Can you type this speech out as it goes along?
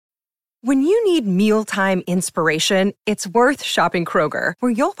When you need mealtime inspiration, it's worth shopping Kroger,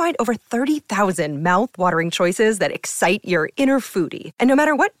 where you'll find over 30,000 mouth-watering choices that excite your inner foodie. And no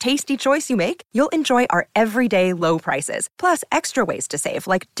matter what tasty choice you make, you'll enjoy our everyday low prices, plus extra ways to save,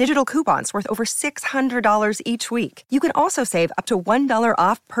 like digital coupons worth over $600 each week. You can also save up to $1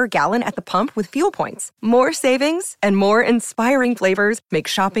 off per gallon at the pump with fuel points. More savings and more inspiring flavors make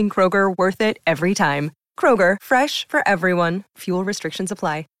shopping Kroger worth it every time. Kroger, fresh for everyone. Fuel restrictions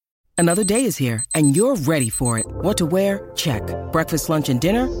apply. Another day is here, and you're ready for it. What to wear? Check. Breakfast, lunch, and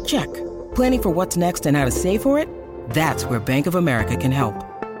dinner? Check. Planning for what's next and how to save for it? That's where Bank of America can help.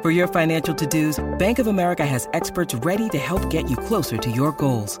 For your financial to-dos, Bank of America has experts ready to help get you closer to your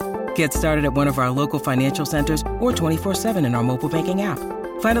goals. Get started at one of our local financial centers or 24/7 in our mobile banking app.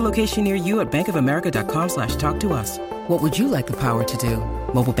 Find a location near you at bankofamerica.com/talktous. What would you like the power to do?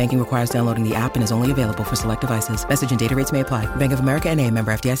 Mobile banking requires downloading the app and is only available for select devices. Message and data rates may apply. Bank of America N.A.,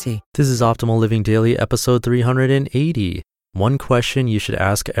 member FDIC. This is Optimal Living Daily, episode 380. One question you should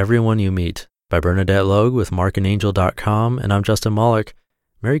ask everyone you meet, by Bernadette Logue with markandangel.com. And I'm Justin Malik.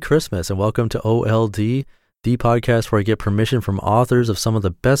 Merry Christmas and welcome to OLD, the podcast where I get permission from authors of some of the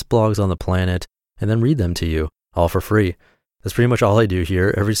best blogs on the planet and then read them to you, all for free. That's pretty much all I do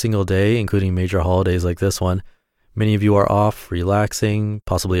here every single day, including major holidays like this one. Many of you are off, relaxing,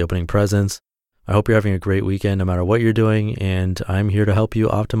 possibly opening presents. I hope you're having a great weekend no matter what you're doing, and I'm here to help you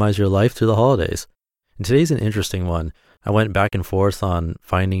optimize your life through the holidays. And today's an interesting one. I went back and forth on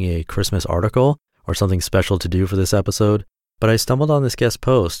finding a Christmas article or something special to do for this episode, but I stumbled on this guest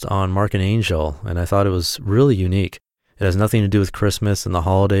post on Mark and Angel, and I thought it was really unique. It has nothing to do with Christmas and the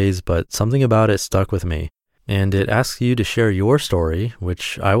holidays, but something about it stuck with me. And it asks you to share your story,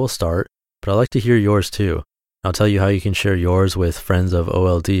 which I will start, but I'd like to hear yours too. I'll tell you how you can share yours with friends of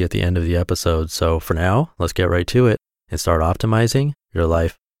OLD at the end of the episode. So for now, let's get right to it and start optimizing your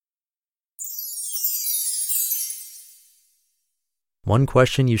life. One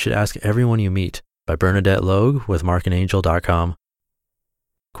question you should ask everyone you meet, by Bernadette Logue with markandangel.com.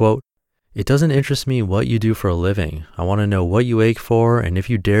 Quote, "It doesn't interest me what you do for a living. I want to know what you ache for and if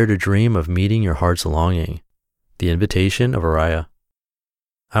you dare to dream of meeting your heart's longing." The Invitation of Araya.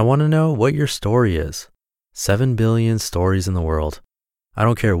 I want to know what your story is. 7 billion stories in the world. I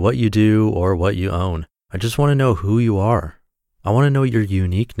don't care what you do or what you own. I just want to know who you are. I want to know your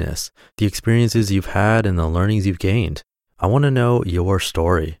uniqueness, the experiences you've had and the learnings you've gained. I want to know your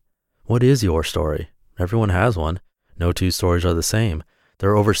story. What is your story? Everyone has one. No two stories are the same. There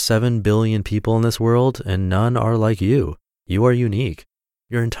are over 7 billion people in this world and none are like you. You are unique.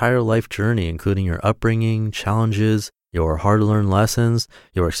 Your entire life journey, including your upbringing, challenges, your hard-learned lessons,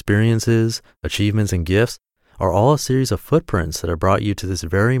 your experiences, achievements, and gifts are all a series of footprints that have brought you to this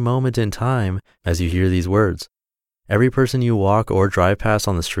very moment in time as you hear these words. Every person you walk or drive past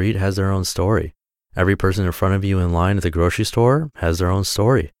on the street has their own story. Every person in front of you in line at the grocery store has their own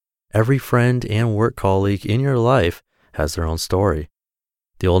story. Every friend and work colleague in your life has their own story.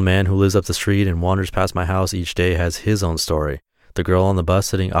 The old man who lives up the street and wanders past my house each day has his own story. The girl on the bus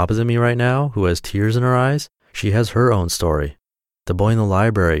sitting opposite me right now who has tears in her eyes, she has her own story. The boy in the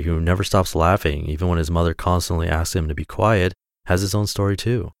library who never stops laughing, even when his mother constantly asks him to be quiet, has his own story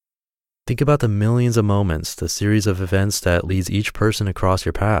too. Think about the millions of moments, the series of events that leads each person across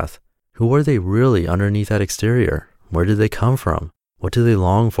your path. Who are they really underneath that exterior? Where did they come from? What do they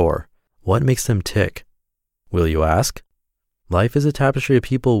long for? What makes them tick? Will you ask? Life is a tapestry of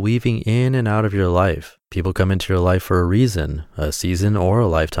people weaving in and out of your life. People come into your life for a reason, a season, or a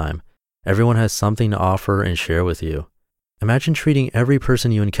lifetime. Everyone has something to offer and share with you. Imagine treating every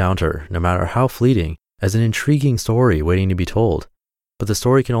person you encounter, no matter how fleeting, as an intriguing story waiting to be told. But the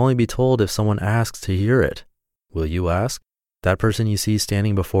story can only be told if someone asks to hear it. Will you ask? That person you see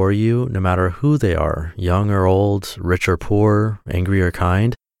standing before you, no matter who they are, young or old, rich or poor, angry or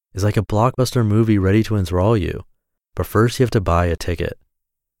kind, is like a blockbuster movie ready to enthrall you. But first you have to buy a ticket.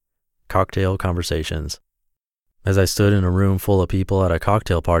 Cocktail conversations. As I stood in a room full of people at a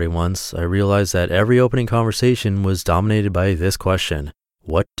cocktail party once, I realized that every opening conversation was dominated by this question: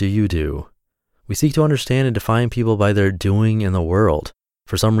 what do you do? We seek to understand and define people by their doing in the world.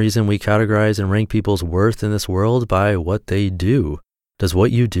 For some reason, we categorize and rank people's worth in this world by what they do. Does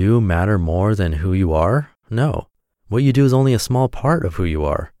what you do matter more than who you are? No. What you do is only a small part of who you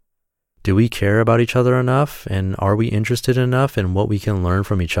are. Do we care about each other enough, and are we interested enough in what we can learn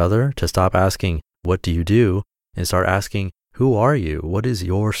from each other to stop asking, what do you do, and start asking, who are you? What is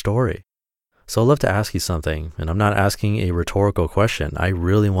your story? So I'd love to ask you something, and I'm not asking a rhetorical question. I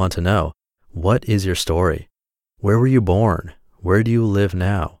really want to know, what is your story? Where were you born? Where do you live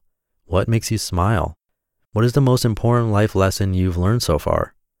now? What makes you smile? What is the most important life lesson you've learned so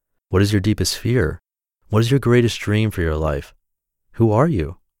far? What is your deepest fear? What is your greatest dream for your life? Who are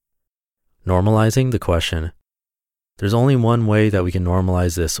you? Normalizing the question. There's only one way that we can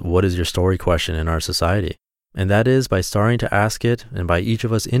normalize this "what is your story" question in our society, and that is by starting to ask it and by each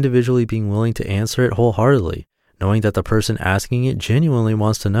of us individually being willing to answer it wholeheartedly, knowing that the person asking it genuinely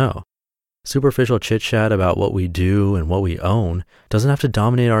wants to know. Superficial chit-chat about what we do and what we own doesn't have to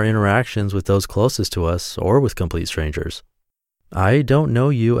dominate our interactions with those closest to us or with complete strangers. I don't know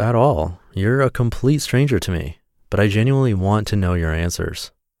you at all. You're a complete stranger to me, but I genuinely want to know your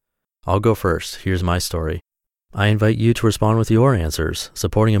answers. I'll go first. Here's my story. I invite you to respond with your answers,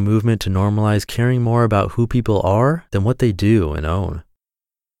 supporting a movement to normalize caring more about who people are than what they do and own.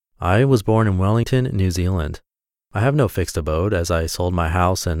 I was born in Wellington, New Zealand. I have no fixed abode as I sold my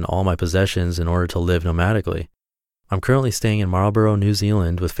house and all my possessions in order to live nomadically. I'm currently staying in Marlborough, New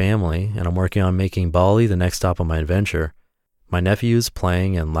Zealand with family, and I'm working on making Bali the next stop on my adventure. My nephews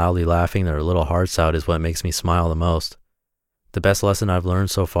playing and loudly laughing their little hearts out is what makes me smile the most. The best lesson I've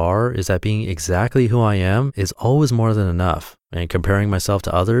learned so far is that being exactly who I am is always more than enough, and comparing myself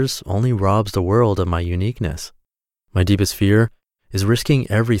to others only robs the world of my uniqueness. My deepest fear is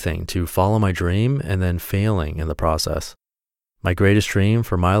risking everything to follow my dream and then failing in the process. My greatest dream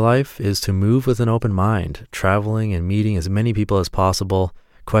for my life is to move with an open mind, traveling and meeting as many people as possible,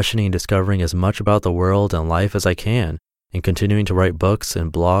 questioning and discovering as much about the world and life as I can, and continuing to write books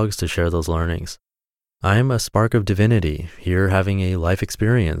and blogs to share those learnings. I am a spark of divinity, here having a life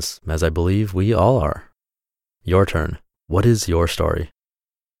experience, as I believe we all are. Your turn. What is your story?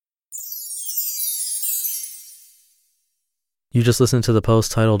 You just listened to the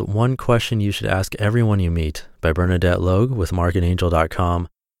post titled "One Question You Should Ask Everyone You Meet" by Bernadette Logue with markandangel.com.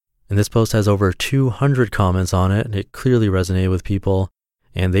 And this post has over 200 comments on it. It clearly resonated with people,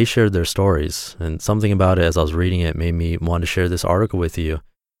 and they shared their stories. And something about it as I was reading it made me want to share this article with you.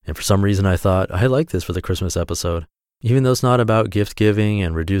 And for some reason I thought, I like this for the Christmas episode. Even though it's not about gift giving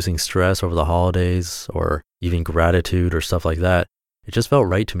and reducing stress over the holidays or even gratitude or stuff like that, it just felt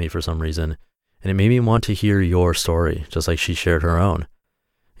right to me for some reason. And it made me want to hear your story, just like she shared her own.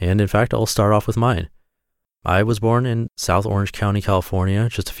 And in fact, I'll start off with mine. I was born in South Orange County, California,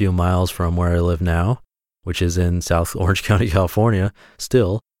 just a few miles from where I live now, which is in South Orange County, California,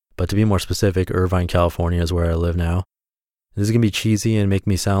 still. But to be more specific, Irvine, California is where I live now. This is going to be cheesy and make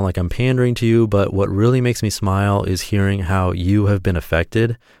me sound like I'm pandering to you, but what really makes me smile is hearing how you have been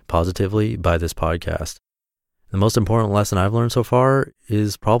affected positively by this podcast. The most important lesson I've learned so far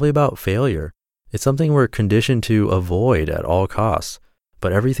is probably about failure. It's something we're conditioned to avoid at all costs,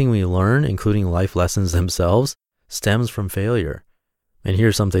 but everything we learn, including life lessons themselves, stems from failure. And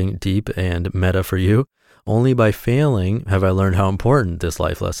here's something deep and meta for you. Only by failing have I learned how important this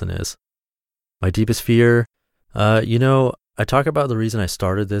life lesson is. My deepest fear, I talk about the reason I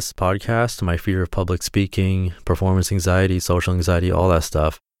started this podcast, my fear of public speaking, performance anxiety, social anxiety, all that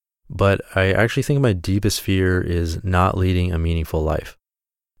stuff. But I actually think my deepest fear is not leading a meaningful life.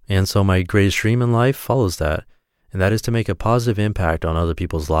 And so my greatest dream in life follows that. And that is to make a positive impact on other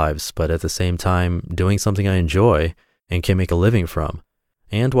people's lives, but at the same time, doing something I enjoy and can make a living from,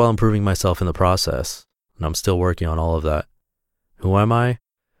 and while improving myself in the process. And I'm still working on all of that. Who am I?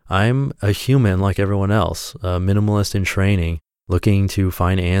 I'm a human like everyone else, a minimalist in training, looking to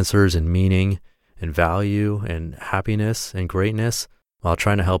find answers and meaning and value and happiness and greatness while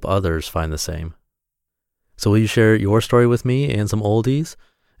trying to help others find the same. So will you share your story with me and some oldies?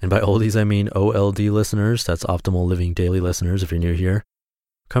 And by oldies, I mean OLD listeners. That's Optimal Living Daily listeners if you're new here.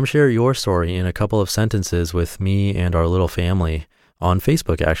 Come share your story in a couple of sentences with me and our little family on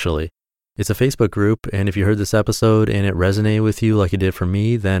Facebook, actually. It's a Facebook group, and if you heard this episode and it resonated with you like it did for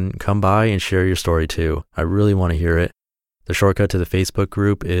me, then come by and share your story too. I really want to hear it. The shortcut to the Facebook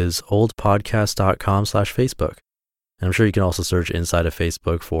group is oldpodcast.com/Facebook. And I'm sure you can also search inside of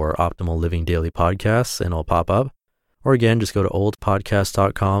Facebook for Optimal Living Daily Podcasts and it'll pop up. Or again, just go to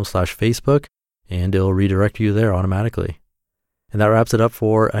oldpodcast.com/Facebook and it'll redirect you there automatically. And that wraps it up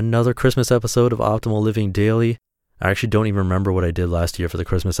for another Christmas episode of Optimal Living Daily. I actually don't even remember what I did last year for the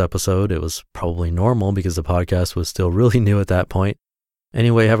Christmas episode. It was probably normal because the podcast was still really new at that point.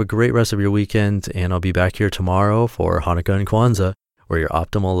 Anyway, have a great rest of your weekend, and I'll be back here tomorrow for Hanukkah and Kwanzaa, where your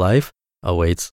optimal life awaits.